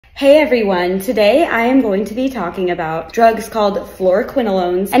Hey everyone, today I am going to be talking about drugs called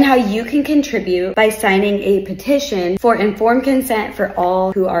fluoroquinolones and how you can contribute by signing a petition for informed consent for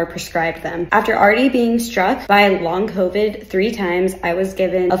all who are prescribed them. After already being struck by long COVID 3 times, I was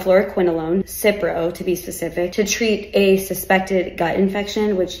given a fluoroquinolone, Cipro to be specific, to treat a suspected gut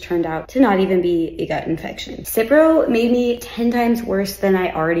infection, which turned out to not even be a gut infection. Cipro made me 10 times worse than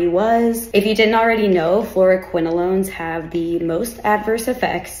I already was. If you didn't already know, fluoroquinolones have the most adverse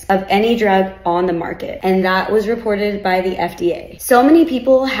effects of any drug on the market, and that was reported by the FDA. So many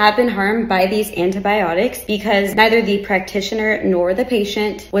people have been harmed by these antibiotics because neither the practitioner nor the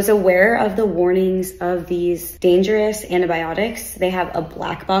patient was aware of the warnings of these dangerous antibiotics. They have a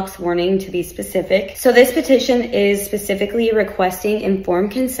black box warning to be specific. So this petition is specifically requesting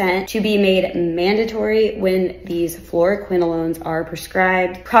informed consent to be made mandatory when these fluoroquinolones are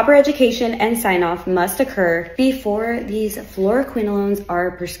prescribed. Proper education and sign-off must occur before these fluoroquinolones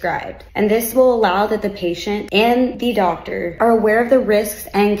are prescribed. And this will allow that the patient and the doctor are aware of the risks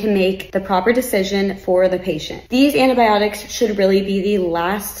and can make the proper decision for the patient. These antibiotics should really be the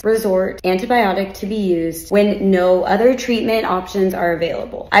last resort antibiotic to be used when no other treatment options are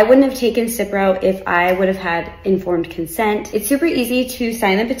available. I wouldn't have taken Cipro if I would have had informed consent. It's super easy to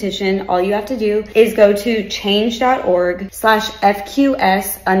sign the petition. All you have to do is go to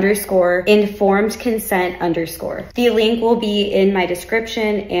change.org/FQS_informed consent_. The link will be in my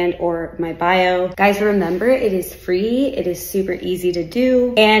description and or my bio. Guys, remember, it is free, it is super easy to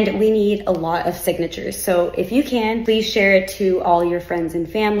do, and we need a lot of signatures. So if you can, please share it to all your friends and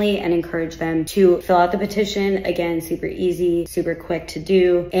family and encourage them to fill out the petition. Again, super easy, super quick to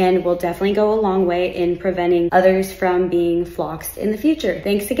do, and will definitely go a long way in preventing others from being floxed in the future.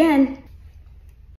 Thanks again.